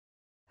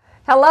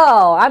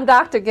Hello, I'm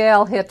Dr.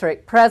 Gayle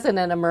Hytrek,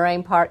 President of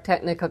Moraine Park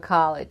Technical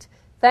College.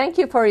 Thank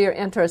you for your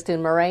interest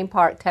in Moraine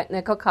Park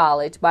Technical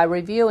College by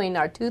reviewing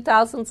our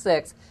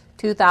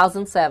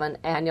 2006-2007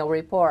 annual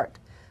report.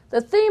 The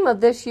theme of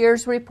this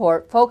year's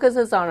report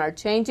focuses on our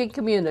changing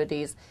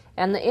communities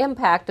and the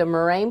impact of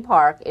Moraine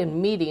Park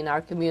in meeting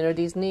our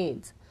community's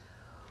needs.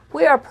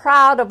 We are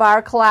proud of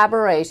our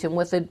collaboration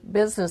with the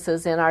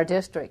businesses in our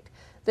district.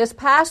 This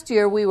past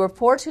year, we were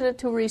fortunate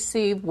to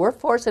receive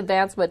Workforce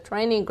Advancement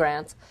Training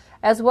Grants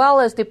as well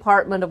as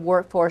Department of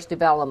Workforce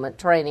Development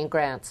Training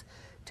Grants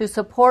to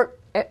support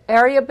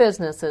area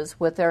businesses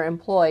with their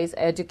employees'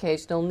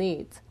 educational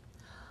needs.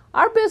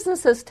 Our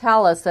businesses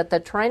tell us that the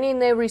training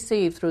they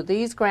received through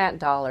these grant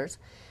dollars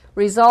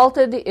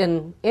resulted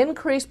in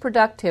increased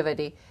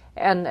productivity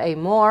and a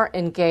more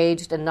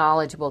engaged and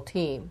knowledgeable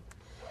team.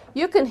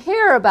 You can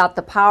hear about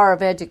the power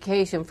of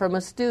education from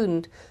a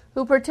student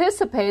who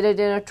participated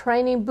in a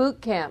training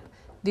boot camp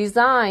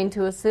designed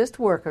to assist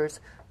workers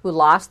who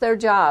lost their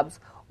jobs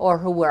or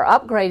who were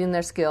upgrading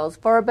their skills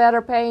for a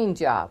better paying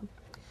job.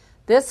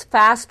 This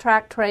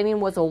fast-track training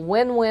was a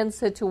win-win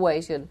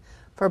situation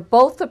for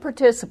both the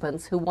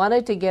participants who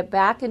wanted to get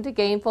back into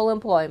gainful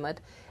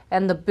employment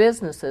and the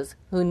businesses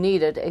who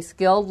needed a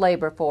skilled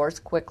labor force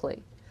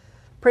quickly.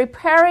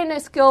 Preparing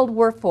a skilled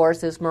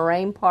workforce is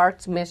Moraine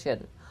Park's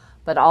mission,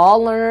 but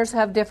all learners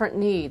have different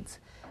needs.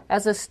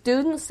 As a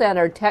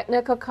student-centered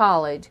technical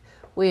college,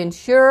 we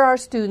ensure our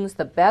students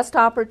the best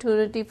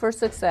opportunity for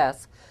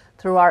success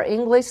through our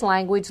English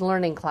language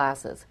learning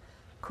classes,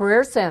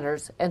 career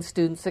centers, and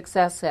student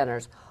success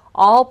centers,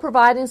 all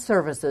providing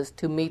services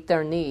to meet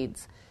their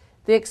needs.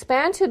 The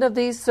expansion of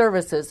these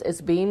services is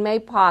being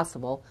made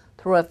possible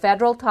through a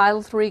federal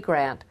Title III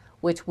grant,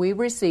 which we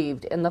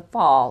received in the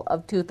fall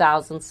of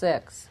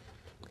 2006.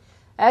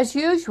 As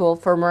usual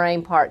for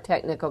Moraine Park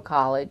Technical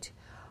College,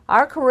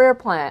 our career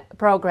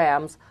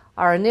programs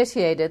are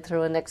initiated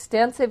through an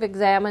extensive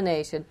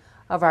examination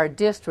of our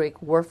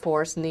district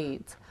workforce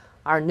needs.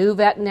 Our new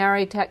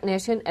veterinary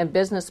technician and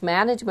business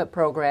management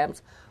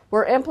programs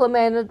were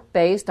implemented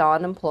based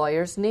on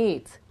employers'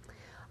 needs.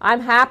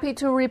 I'm happy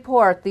to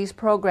report these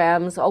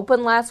programs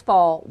opened last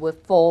fall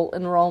with full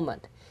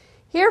enrollment.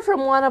 Hear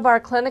from one of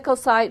our clinical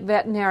site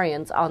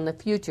veterinarians on the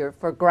future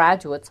for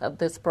graduates of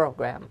this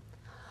program.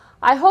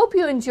 I hope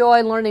you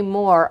enjoy learning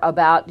more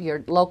about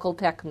your local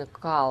technical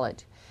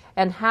college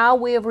and how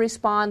we have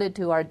responded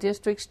to our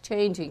district's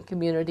changing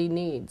community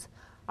needs.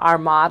 Our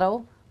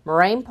motto,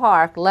 Moraine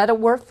Park, let it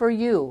work for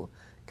you,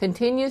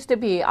 continues to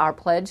be our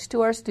pledge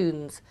to our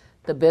students,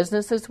 the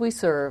businesses we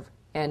serve,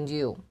 and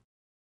you.